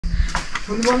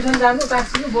फुलबमसन जानु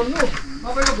टाक्सिनु बोल्नु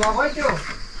तपाईको भ्लग है त्यो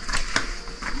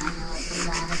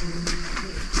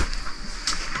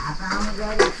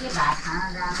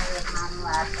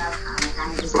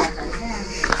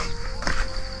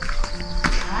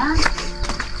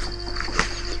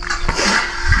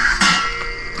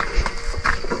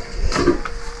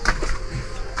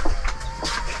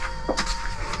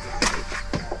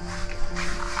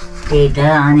त्यही त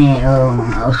अनि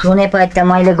सुनेपछि त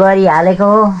मैले गरिहालेको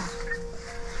हो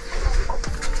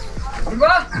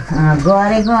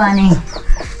गरेको अनि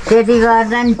त्यति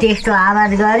गर्दा नि त्यस्तो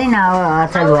आवाज गरेन अब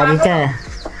अचकभरि त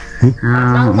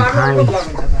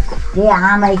त्यही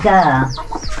आमैका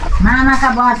मामाका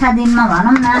वर्ष दिनमा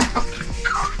भनौँ न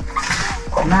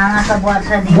मामाका वर्ष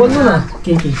दिन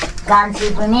कान्छी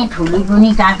पनि ठुली पनि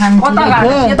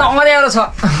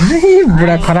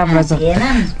बुढा खराब रहेछ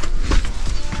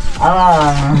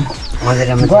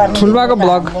ठुलबाको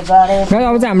भ्लग अब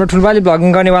चाहिँ हाम्रो ठुलबाले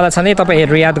भ्लगिङ गर्नेवाला छ नि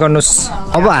तपाईँहरू याद गर्नुहोस्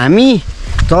अब हामी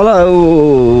तल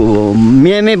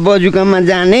मेमे बजुकामा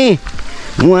जाने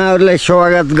उहाँहरूलाई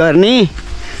स्वागत गर्ने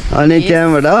अनि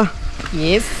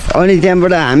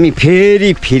त्यहाँबाट हामी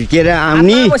फेरि फिर्केर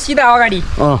आउने सिधा अगाडि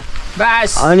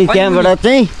अनि त्यहाँबाट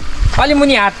चाहिँ अलि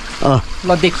मुनि हात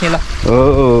ल देखेँ ल हो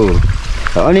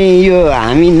अनि यो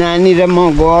हामी नानी र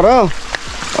म गएर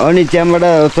अनि त्यहाँबाट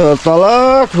तल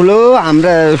ठुलो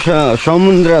हाम्रा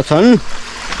समुद्र छन्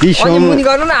ती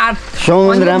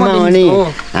समुद्रमा अनि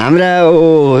हाम्रा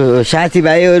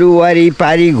साथीभाइहरू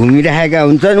वारिपारि घुमिरहेका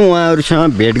हुन्छन्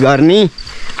उहाँहरूसँग भेट गर्ने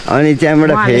अनि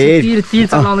त्यहाँबाट फेरि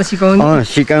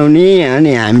सिकाउने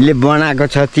अनि हामीले बनाएको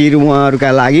छ तीर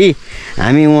उहाँहरूका लागि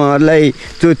हामी उहाँहरूलाई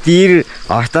त्यो तीर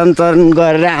हस्तान्तरण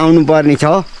गरेर आउनुपर्ने छ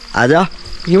आज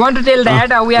You want to tell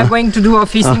that we are going to do a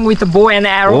fishing with a bow and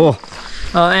arrow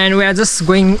and we are just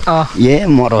going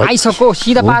आइसक्यो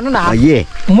सिधा पार्नु न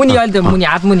मुनि अहिले त मुनि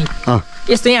हात मुनि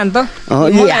यस्तो यहाँ त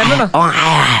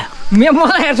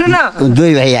मलाई हेर्नु न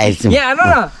दुई भाइ आइसक्यो यहाँ हेर्नु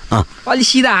न अलि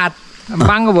सिधा हात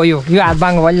बाङ्गो भयो यो हात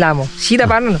बाङ्गो अलि लामो सिधा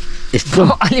पार्नु न यस्तो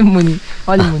अलि मुनि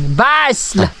बास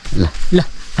ल ल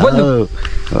बोल्नु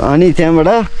अनि त्यहाँबाट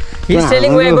He's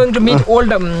telling we are going to meet old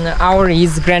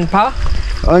his grandpa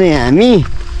अनि हामी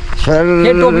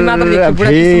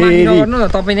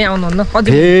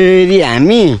फेरि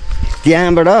हामी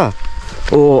त्यहाँबाट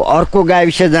अर्को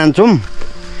गाविस जान्छौँ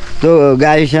त्यो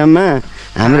गाविसमा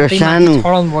हाम्रो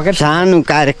सानो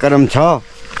कार्यक्रम छ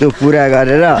त्यो पुरा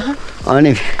गरेर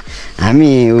अनि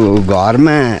हामी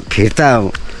घरमा फिर्ता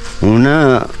हुन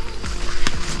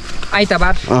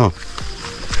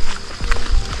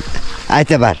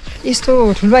आइतबार यस्तो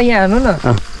ठुलो यहाँ हेर्नु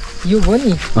न यो हो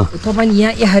नि तपाईले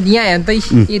यहाँ हेर्नु त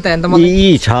यता हेर्नु त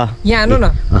मलाई छ यहाँ हेर्नु न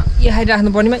यहाँ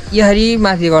राख्नु पर्नेमा यहाँ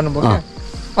माथि गर्नुभयो क्या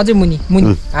अझै मुनि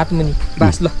हात मुनि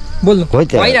बास ल बोल्नु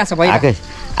भइरहेछ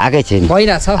आकै छैन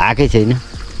आकै छैन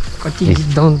कति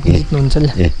जित्नुहुन्छ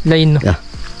ल हिँड्नु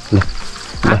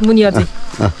हात मुनि अझै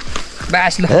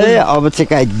बास ल अब चाहिँ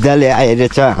काइदाले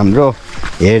आइरहेछ हाम्रो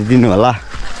हेरिदिनु होला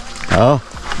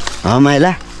हो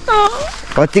माइला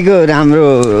कतिको राम्रो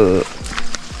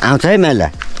आउँछ है माइला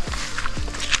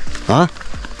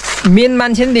मेन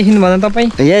मान्छे नि देखिनु भन तपाईँ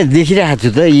यहाँ देखिरहेको छु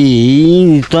त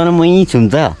तर म यहीँ छु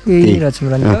त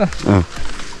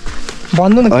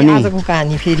भन्नु न आजको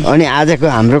कहानी फेरि अनि आजको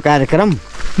हाम्रो कार्यक्रम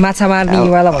माछा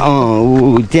मार्नेवाला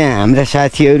त्यहाँ हाम्रा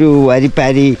साथीहरू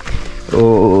वारिपारि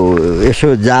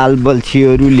यसो जाल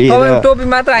बल्छीहरू लिएर टोपी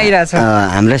मात्र आइरहेछ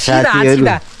हाम्रा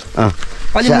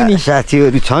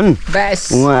साथीहरू छन्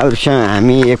उहाँहरूसँग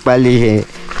हामी एकपालि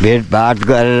भेटभाट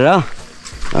गरेर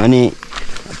अनि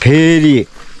फेरि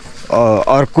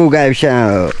अर्को गाविस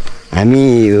हामी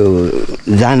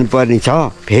जानुपर्ने छ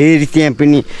फेरि त्यहाँ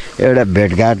पनि एउटा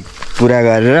भेटघाट पुरा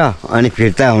गरेर अनि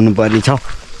फिर्ता हुनुपर्ने छ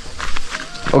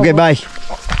ओके बाई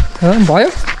भयो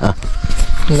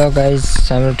ल गाइस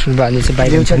हाम्रो ठुलबाले चाहिँ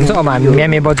बाहिर छ अब हामी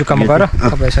म्यामे बजुकामा गएर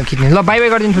तपाईँसँग खिच्ने ल बाई बाई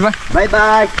गरिदिनु ठुलबा बाई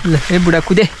बाई ल ए बुढा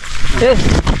कुदे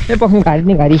ए पक्नु घारी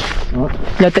नि घारी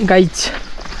ल त गाइस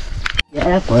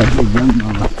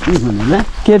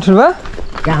के ठुलबा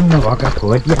काम नभएका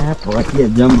फोटिया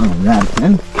जम्मा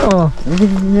हुँदाछन्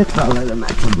तल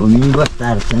माथि घुमि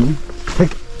बस्दाछन्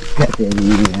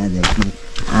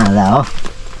आधा हो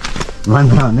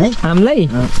भन्छ है हामीलाई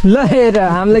ल हेर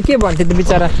हामीलाई के भन्थ्यो त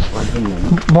बिचरा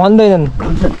भन्दैनन्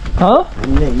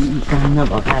हामीले काम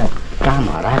नभएका काम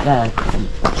हराएका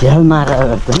खेल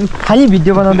मारेर खालि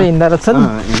भिडियो बनाउँदै हिँड्दा रहेछन्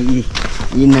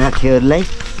यी नाथीहरूलाई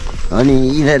अनि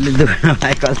यिनीहरूले दुख्न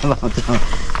पाए कता पाउँछ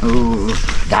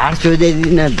ढाड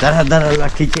सोझाइदिन दरा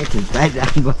लट्ठी चाहिँ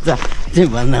राख्नुपर्छ चाहिँ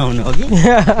भन्दा हुनु हो कि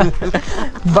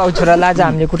बाउ छोरालाई आज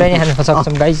हामीले कुटाइ नै खान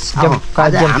सक्छौँ गाइस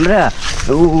हाम्रा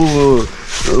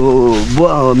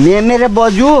मेरा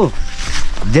बजू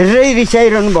धेरै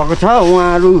रिसाइरहनु भएको छ।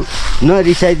 उहाँहरू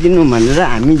नरिसाइदिनु भनेर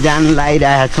हामी जान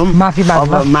लागिरहेका छौँ माफी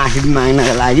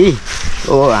माग्नका लागि।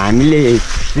 हामीले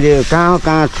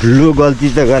कहाँ ठुलो गल्ती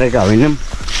त गरेका होइनौँ,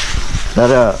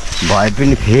 तर भए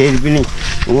पनि फेरि पनि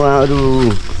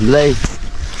उहाँहरूलाई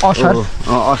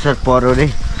असर पऱ्यो रे,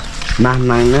 माफ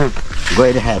माग्न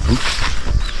गइरहेका छौँ।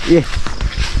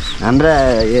 हाम्रा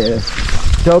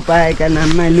चौपाएका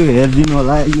नाममा लु हेरिदिनु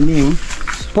होला। यिनै हुन्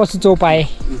पछि चौपाए।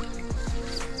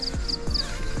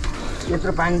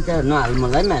 यत्रो पानी त नहाल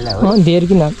मलाई माइला हो। धेर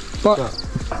किन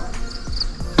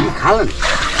खालन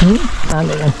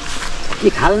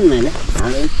खालन माइला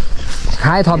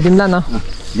खाए थपिदिउँला न।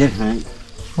 धेर खाएँ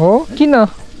हो किन?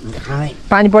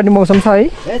 पानी पर्ने मौसम छ है।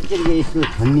 यस्तो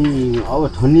ठन्डी, अब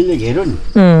ठन्डीले घेरो नि।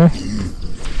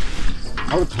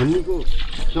 अब ठन्डीको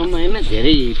समयमा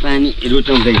धेरै पानी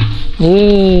रुचाउँदैन।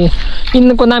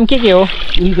 यिनको नाम के हो?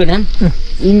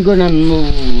 यिनको नाम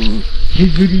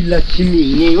सिजुरी लक्ष्मी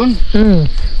नै हुन्।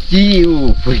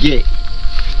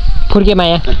 फुर्के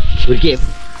माया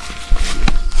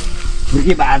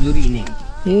फुर्के बहादुरी नै।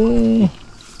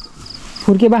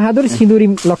 फुर्के बहादुर सिन्दुरी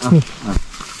लक्ष्मी।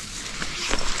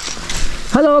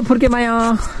 हेलो फुर्के माया,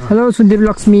 हेलो सुन्दरी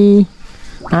लक्ष्मी।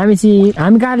 हामी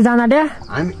कहाँ जान आँट्या?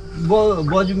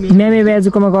 म्यामे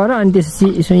बेजुकोमा गएर अनि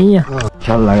त्यसपछि यहाँ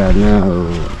सल्लाह गर्न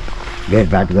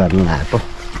भेटभाट गर्न आएको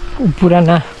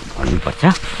पुराना भन्नुपर्छ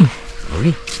हो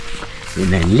कि यो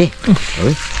नानीले हो।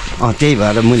 त्यही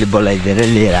भएर मैले बोलाइदिएर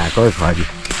लिएर आएको घरि।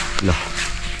 ल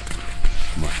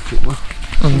बस्छु म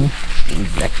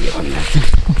के भन्दा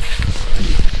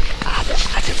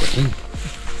आजको चाहिँ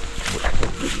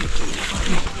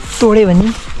तोड्यो भने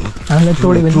हामीलाई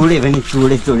तोड्यो भने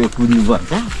चोडे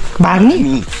कुद्नुपर्छ। भाग्ने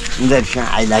उनीहरूसँग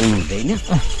आइलाग्नु हुँदैन,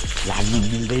 लाग्नु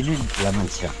मिल्दैन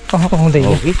मान्छेसँग हुँदैन।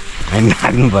 हामी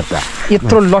भाग्नुपर्छ।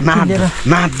 यत्रो लट्टिएर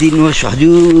माफ दिनुहोस्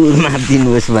हजुर, माफ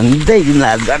दिनुहोस् भन्दै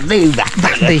गर्दै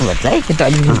भाग्नुपर्छ है।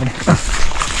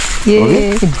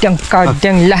 डङ्का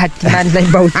डङ लाहात मार्दै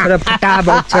बाउछोरा फटा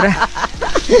बाउछोरा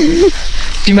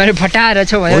तिमीहरू फटाएर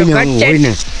छौ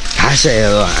होइन। खास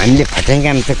हामीले फटाइ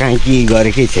काम त कहीँ के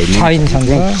गरेकै छैन।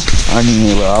 अनि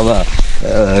अब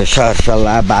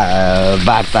सरसल्लाह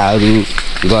वार्ताहरू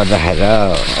गर्दाखेरि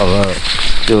अब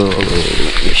त्यो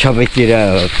सबैतिर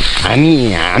हामी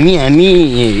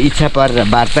इच्छा परेर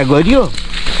वार्ता गरियो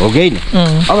हो कि होइन।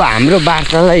 अब हाम्रो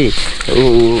वार्तालाई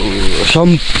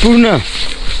सम्पूर्ण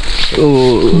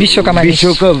विश्वका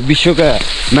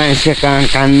मानिसका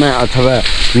कानमा अथवा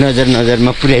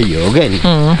नजरमा पुर्याइयो हो क्या।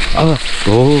 अब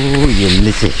हो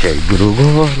यसले चाहिँ सही कुरो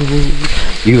गर्यो,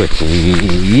 यो चाहिँ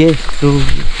यस्तो,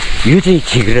 यो चाहिँ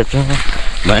ठिक रहेछ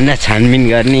भनेर छानबिन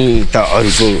गर्ने त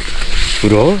अरूको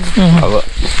कुरो हो।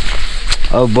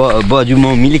 अब बजु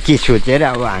मम्मीले के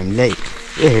सोचेर अब हामीलाई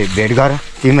भेट गर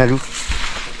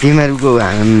तिमीहरूको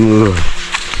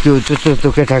त्यो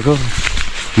केटाको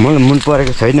मलाई मन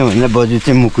परेको छैन भनेर बजु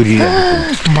चाहिँ मुकुरी हो।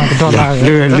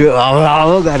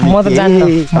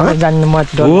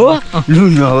 लु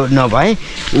नभए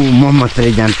म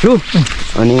मात्रै जान्छु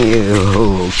अनि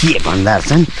के भन्दा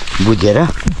छन् बुझेर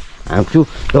आउँछु।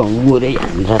 त उरै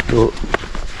हाम्रा त्यो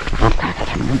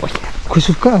ठाउँमा बसेर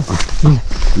खुसुक्क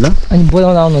ल। अनि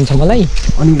बोलाउन आउनुहुन्छ मलाई?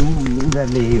 अनि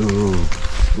उनीहरूले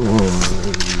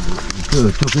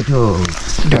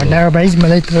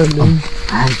मलाई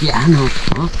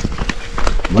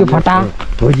त्यो फटा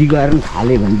खोजी गरेर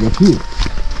थाल्यो भनेदेखि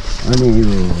अनि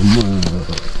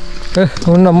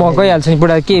हुन्न म गइहाल्छु नि।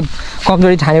 बुढा के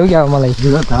कमजोरी ठान्यो क्या मलाई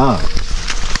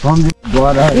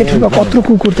कत्रो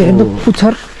कुकुर त हेर्नु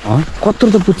पुच्छर कत्रो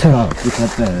त पुच्छर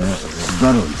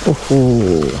ओहो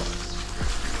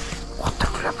कत्रो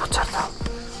ठुलो पुच्छर त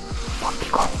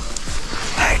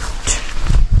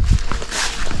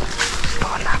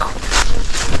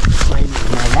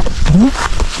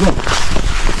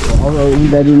अब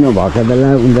उनीहरू नभएको बेला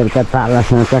उनीहरूका ताला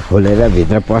साँचा खोलेर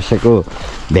भित्र पसेको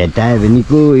भेटायो भने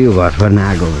को यो घरको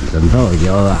नआएको हुन्छ नि त।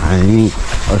 यो हामी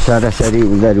सरासरी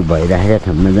उनीहरू भइरहेका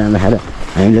ठाउँमा जाँदाखेरि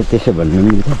हामीलाई त्यसो भन्नु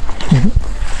मिल्छ।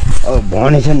 अब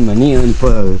भनेछन् भने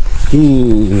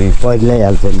त्यहीँ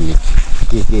पहिलाइहाल्छ नि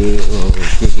के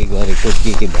गरेको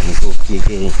के भनेको के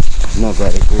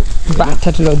नगरेको बाछा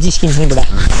ठुलो जिस्किन्छ नि बुढा।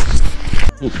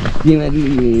 तिमीहरू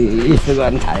यस्तो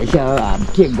गर्न थालेछ अब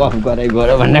के गफ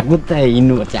गऱ्यो भनेर कुद्दा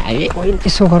हिँड्नुपर्छ। हामी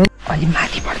यसो गरौँ अलि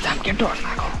माथि बढ्दा के डर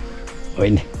लाग्यो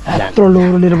होइन। यत्रो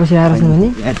लोरो लिएर बसिरहेको छ भने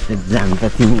जानु त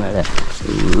तिमीलाई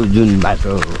जुन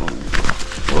बाटो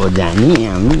हो जाने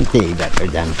हामी त्यही बाटो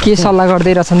जान्छ। के सल्लाह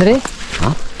गर्दै रहेछन् रे?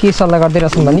 के सल्लाह गर्दै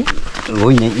रहेछन् भने?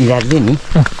 होइन यिनीहरूले नि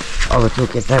अब त्यो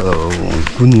केटा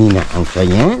कुन्दिन आउँछ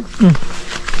यहाँ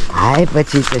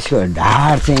आएपछि त्यसको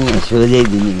ढाड चाहिँ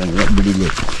सोझाइदिने भनेर बुढीले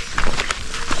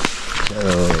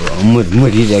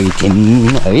मुरिरहेको थिइन्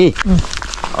है।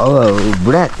 अब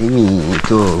बुढा तिमी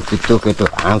त्यो केटो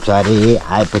आउँछ अरे,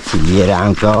 आएपछि लिएर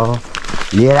आउँछ,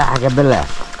 लिएर आएको बेला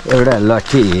एउटा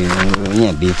लट्ठी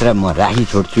यहाँभित्र म राखी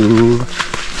छोड्छु,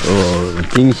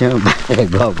 तिमीसँग बाहिर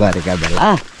गफ गरेका बेला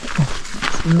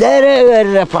धेरै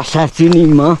गरेर पसार्छु नि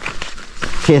म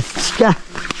त्यसका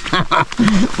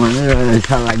भनेर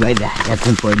सल्लाह गरिरहेका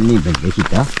थियौँ पढ्ने भनेदेखि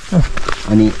त।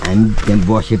 अनि हामी त्यहाँ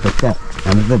बसेपछि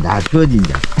हाम्रो त ढाड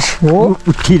सोधिन्छ,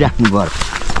 उठिराख्नु पर्छ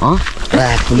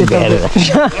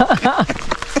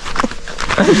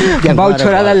बाउ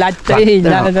छोरालाई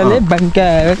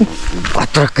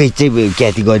कत्रकै चाहिँ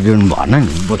क्याति गरिरहनु भएन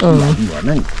नि, बसिराख्नु भएन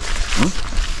नि।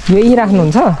 यही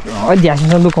राख्नुहुन्छ अलि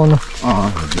ध्यासमा लुकाउनु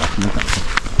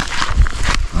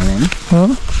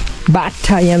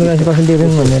बाठा यहाँ कसैले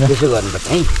देख्दैन भनेर त्यसो गर्नुपर्छ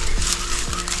है,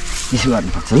 त्यसो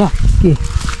गर्नुपर्छ ल। के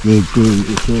त्यो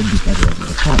यसो विचार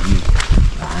गर्नुपर्छ।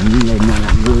 हामीलाई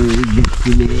नराम्रो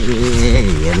दृष्टिले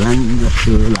हेर्ला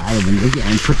जस्तो लाग्यो भनेदेखि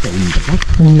हामी फुट्टा हिँड्नुपर्छ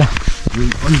ल।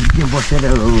 अनि त्यो बसेर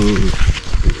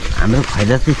हाम्रो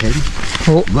फाइदा चाहिँ छैन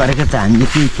हो, गरेको त हामीले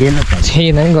केही थिएन त,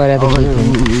 छैन नि गरेर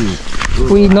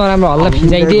कोही नराम्रो हल्ला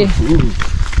फिजाइदिए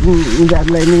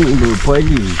उनीहरूलाई नै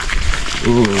पहिले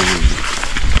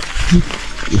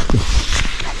यसले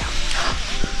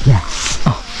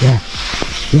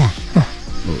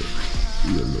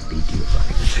भिडियो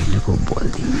गरेको छैन को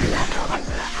बोलिदिनु राम्रो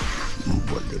भनेर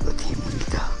बोलिदिएको थिएँ मैले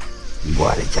त।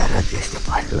 बुहारी चार त्यस्तो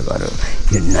फाइल गर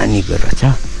यो नानीको रहेछ,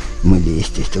 मैले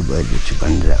यस्तो यस्तो गरिदिन्छु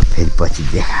भनेर फेरि पछि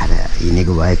देखाएर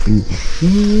हिँडेको भए पनि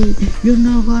यो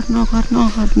नगर नगर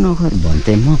नगर नगर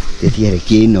भन्थेँ म। त्यतिखेर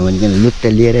केही नभनिकन लुट्टा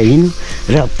लिएर हिँड्नु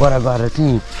र पर गएर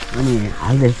चाहिँ अनि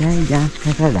हाल्दैछ जाँच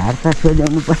खाँचा ढाडता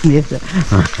सोझ्याउनु पर्ने रहेछ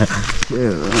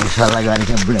सल्लाह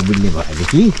गरेका बुढाबुढीले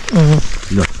भएदेखि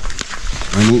ल।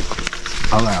 अनि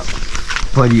अब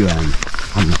परिवार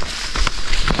ल